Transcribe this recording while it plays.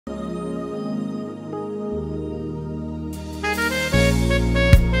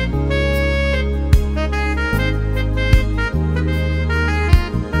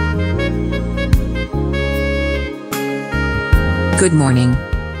Good morning.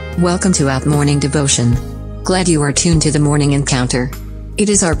 Welcome to our morning devotion. Glad you are tuned to the Morning Encounter. It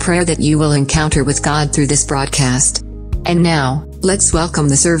is our prayer that you will encounter with God through this broadcast. And now, let's welcome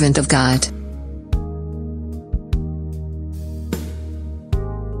the servant of God.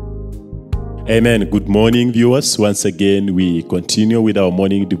 Amen. Good morning, viewers. Once again, we continue with our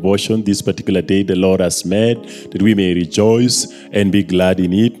morning devotion. This particular day the Lord has made, that we may rejoice and be glad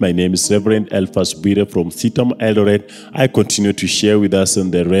in it. My name is Reverend Elphas Bire from CITAM Eldoret. I continue to share with us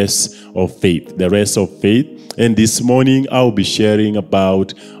on the rest of faith. And this morning, I'll be sharing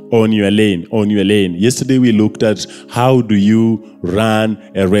about on your lane. Yesterday we looked at how do you run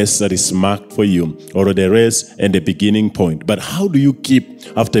a race that is marked for you, or the race and the beginning point. But how do you keep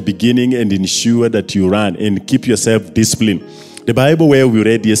after beginning and ensure that you run and keep yourself disciplined? The Bible where we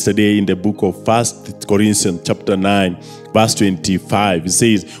read yesterday in the book of 1 Corinthians chapter 9, verse 25, it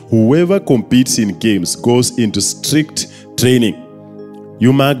says, whoever competes in games goes into strict training.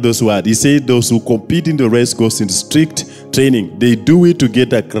 You mark those words. He said those who compete in the race goes into strict training. They do it to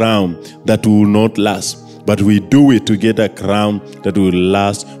get a crown that will not last, but we do it to get a crown that will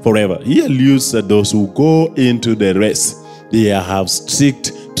last forever. He alludes that those who go into the race, they have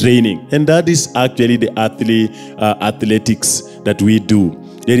strict training. And that is actually the athletics that we do.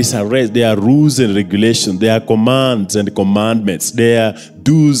 There is a race, there are rules and regulations, there are commands and commandments, there are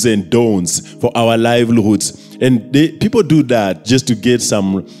do's and don'ts for our livelihoods. And people do that just to get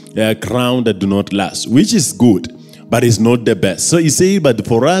some crown that do not last, which is good, but it's not the best. So he said, but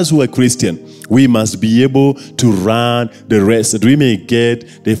for us who are Christian, we must be able to run the race, that we may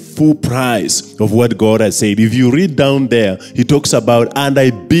get the full price of what God has said. If you read down there, he talks about, and I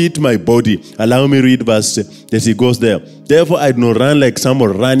beat my body. Allow me read verse as he goes there. Therefore, I do not run like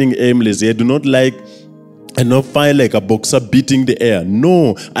someone running aimlessly. I do not fight like a boxer beating the air.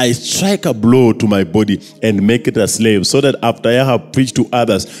 No, I strike a blow to my body and make it a slave, so that after I have preached to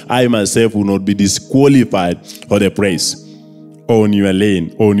others, I myself will not be disqualified for the praise. On your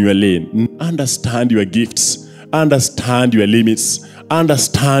lane. Understand your gifts. Understand your limits.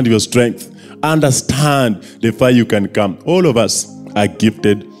 Understand your strength. Understand the far you can come. All of us are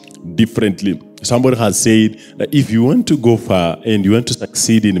gifted differently. Somebody has said that if you want to go far and you want to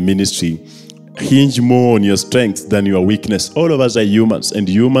succeed in ministry, hinge more on your strength than your weakness. All of us are humans, and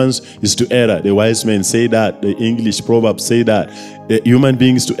humans is to err. The wise men say that. The English proverbs say that. The human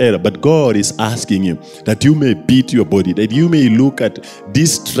beings to err. But God is asking you that you may beat your body, that you may look at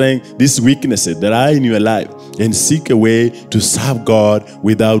this strength, these weaknesses that are in your life, and seek a way to serve God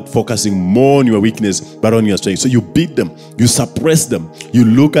without focusing more on your weakness, but on your strength. So you beat them, you suppress them, you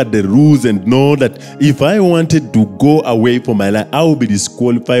look at the rules and know that if I wanted to go away from my life, I will be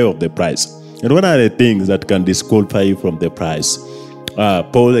disqualified of the prize. And what are the things that can disqualify you from the prize?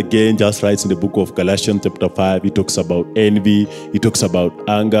 Paul again just writes in the book of Galatians chapter 5, he talks about envy, he talks about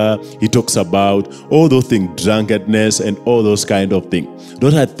anger, he talks about all those things, drunkenness and all those kind of things.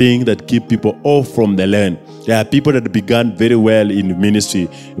 Those are things that keep people off from the land. There are people that began very well in ministry,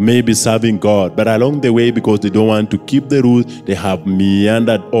 maybe serving God, but along the way, because they don't want to keep the rules, they have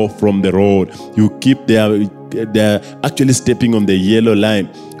meandered off from the road. You keep they're actually stepping on the yellow line.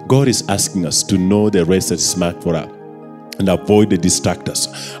 God is asking us to know the race that is marked for us and avoid the distractors.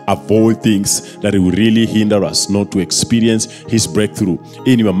 Avoid things that will really hinder us not to experience His breakthrough.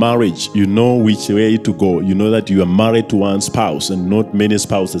 In your marriage, you know which way to go. You know that you are married to one spouse and not many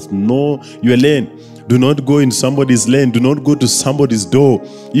spouses. Know your lane. Do not go in somebody's lane. Do not go to somebody's door.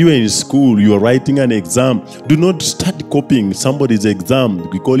 You are in school. You are writing an exam. Do not start copying somebody's exam.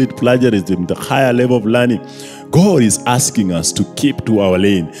 We call it plagiarism, the higher level of learning. God is asking us to keep to our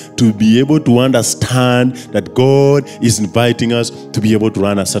lane, to be able to understand that God is inviting us to be able to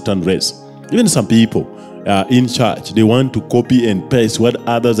run a certain race. Even some people in church, they want to copy and paste what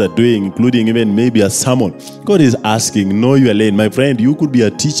others are doing, including even maybe a sermon. God is asking, know your lane. My friend, you could be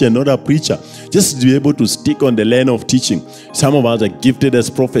a teacher, not a preacher. Just to be able to stick on the lane of teaching. Some of us are gifted as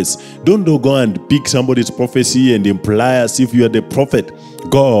prophets. Don't go and pick somebody's prophecy and imply as if you are the prophet.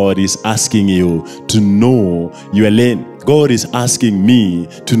 God is asking you to know your lane. God is asking me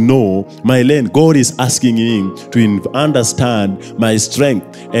to know my lane. God is asking him to understand my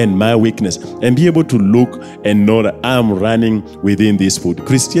strength and my weakness and be able to look and know that I'm running within this food.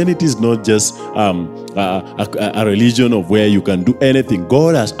 Christianity is not just a religion of where you can do anything.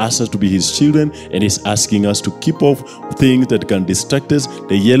 God has asked us to be His children, and He's asking us to keep off things that can distract us,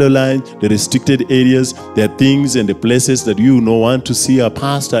 the yellow line, the restricted areas. There are things and the places that you don't want to see a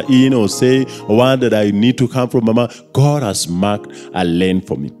pastor in or say, or one that I need to come from, Mama. God has marked a lane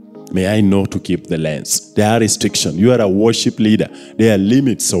for me. may I know to keep the lens. There are restrictions. You are a worship leader. There are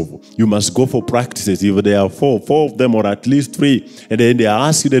limits of you must go for practices. If there are four of them or at least 3, and then they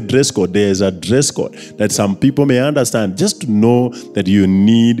ask you the dress code, there is a dress code that some people may understand, just to know that you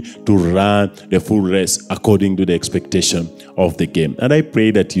need to run the full race according to the expectation of the game. And I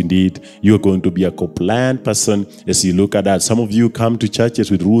pray that indeed you are going to be a compliant person as you look at that. Some of you come to churches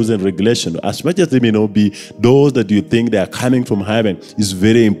with rules and regulations. As much as they may not be those that you think they are coming from heaven, it's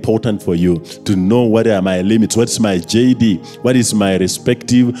very important for you to know what are my limits, what's my JD, what is my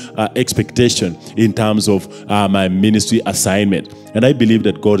respective expectation in terms of my ministry assignment. And I believe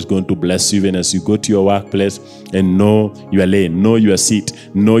that God is going to bless you even as you go to your workplace and know your lane, know your seat,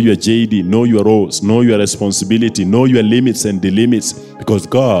 know your JD, know your roles, know your responsibility, know your limits and delimits, because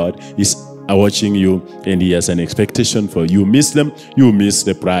God is watching you and He has an expectation for you. Miss them, you miss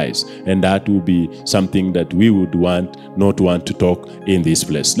the prize. And that will be something that we would not want to talk in this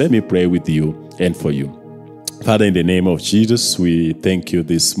place. Let me pray with you and for you. Father, in the name of Jesus, we thank you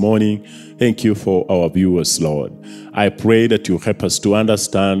this morning. Thank you for our viewers, Lord. I pray that you help us to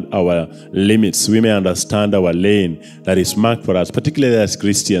understand our limits. We may understand our lane that is marked for us, particularly as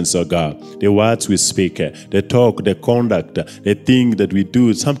Christians, oh God. The words we speak, the talk, the conduct, the thing that we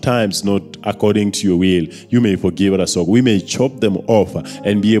do, sometimes not according to your will. You may forgive us, or we may chop them off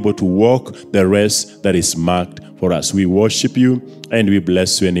and be able to walk the rest that is marked for us. We worship you and we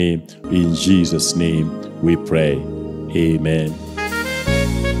bless your name. In Jesus' name we pray. Amen.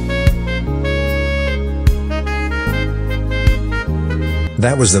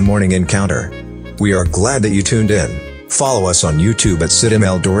 That was the Morning Encounter. We are glad that you tuned in. Follow us on YouTube at CITAM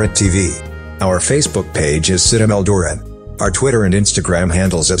Eldoret TV. Our Facebook page is CITAM Eldoret. Our Twitter and Instagram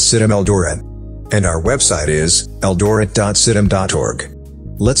handles at CITAM Eldoret. And our website is eldoret.citam.org.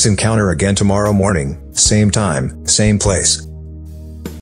 Let's encounter again tomorrow morning, same time, same place.